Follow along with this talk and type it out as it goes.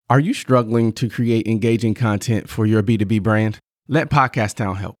Are you struggling to create engaging content for your B2B brand? Let Podcast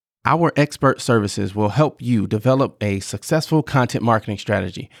Town help. Our expert services will help you develop a successful content marketing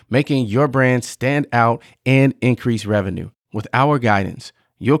strategy, making your brand stand out and increase revenue. With our guidance,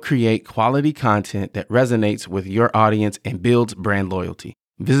 you'll create quality content that resonates with your audience and builds brand loyalty.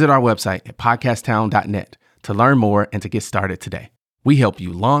 Visit our website at podcasttown.net to learn more and to get started today. We help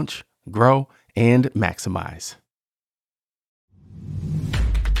you launch, grow, and maximize.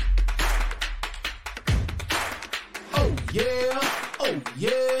 Oh yeah, oh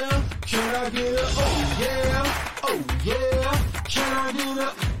yeah, can I get a oh yeah, oh yeah, can I get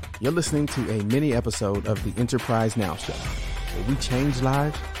a... You're listening to a mini episode of the Enterprise Now Show, where we change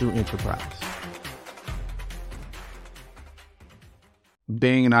lives through enterprise.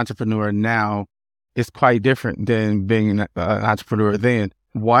 Being an entrepreneur now is quite different than being an entrepreneur then.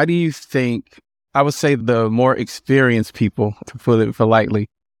 Why do you think, I would say the more experienced people, to put it politely,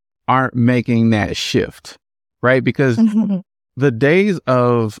 aren't making that shift, right? Because the days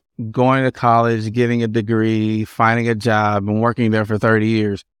of going to college, getting a degree, finding a job, and working there for 30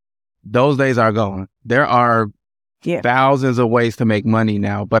 years, those days are gone. There are thousands of ways to make money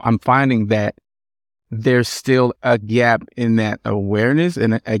now, but I'm finding that there's still a gap in that awareness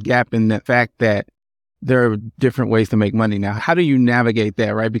and a gap in the fact that there are different ways to make money now. How do you navigate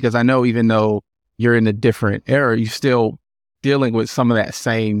that, right? Because I know even though you're in a different era, you're still dealing with some of that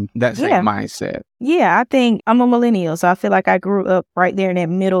same mindset. Yeah, I think I'm a millennial, so I feel like I grew up right there in that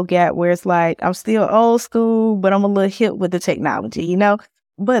middle gap where it's like I'm still old school, but I'm a little hip with the technology, you know?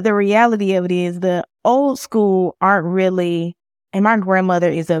 But the reality of it is the old school aren't really, and my grandmother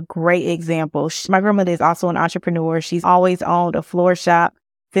is a great example. My grandmother is also an entrepreneur. She's always owned a floor shop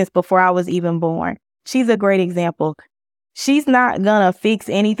since before I was even born. She's a great example. She's not gonna fix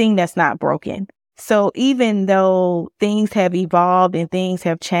anything that's not broken. So even though things have evolved and things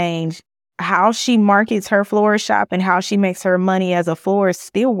have changed, how she markets her floor shop and how she makes her money as a florist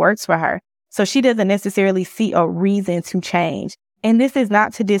still works for her. So she doesn't necessarily see a reason to change. And this is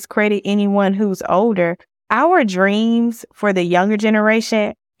not to discredit anyone who's older. Our dreams for the younger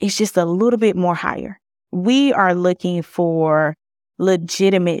generation is just a little bit more higher. We are looking for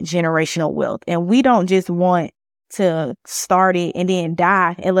legitimate generational wealth. And we don't just want to start it and then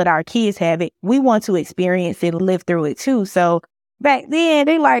die and let our kids have it. We want to experience it and live through it too. So back then,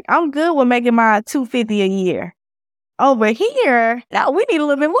 they like, I'm good with making my $250 a year. Over here, now we need a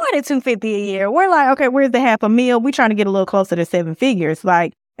little bit more than $250 a year. We're like, okay, where's the $500,000? We're trying to get a little closer to 7 figures.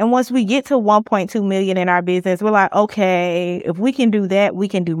 Like, and once we get to 1.2 million in our business, we're like, okay, if we can do that, we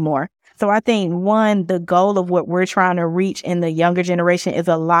can do more. So I think, one, the goal of what we're trying to reach in the younger generation is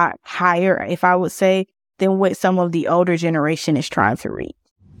a lot higher, if I would say, than what some of the older generation is trying to reach.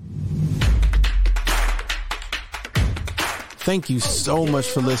 Thank you so much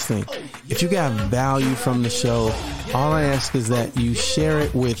for listening. If you got value from the show, all I ask is that you share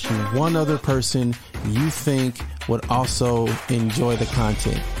it with one other person you think would also enjoy the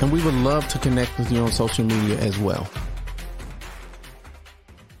content. And we would love to connect with you on social media as well.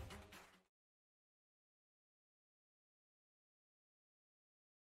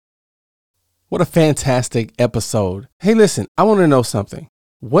 What a fantastic episode. Hey, listen, I want to know something.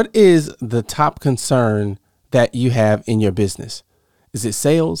 What is the top concern that you have in your business? Is it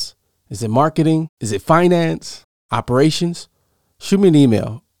sales? Is it marketing? Is it finance? Operations? Shoot me an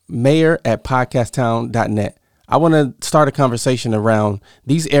email, mayor@podcasttown.net. I want to start a conversation around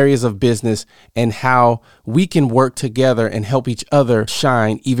these areas of business and how we can work together and help each other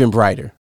shine even brighter.